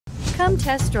Come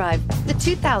test drive the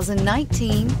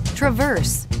 2019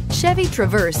 Traverse. Chevy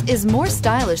Traverse is more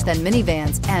stylish than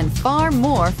minivans and far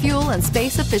more fuel and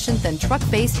space efficient than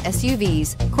truck-based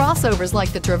SUVs. Crossovers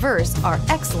like the Traverse are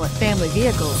excellent family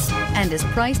vehicles and is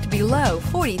priced below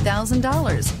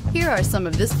 $40,000. Here are some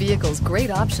of this vehicle's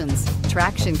great options: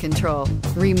 traction control,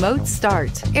 remote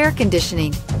start, air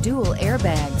conditioning, dual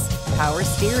airbags, power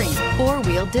steering,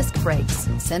 four-wheel disc brakes,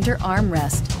 center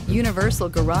armrest, universal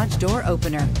garage door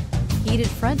opener, heated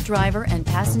front driver and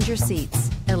passenger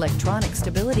seats, electronic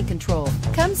stability control.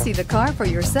 Come see the car for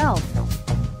yourself.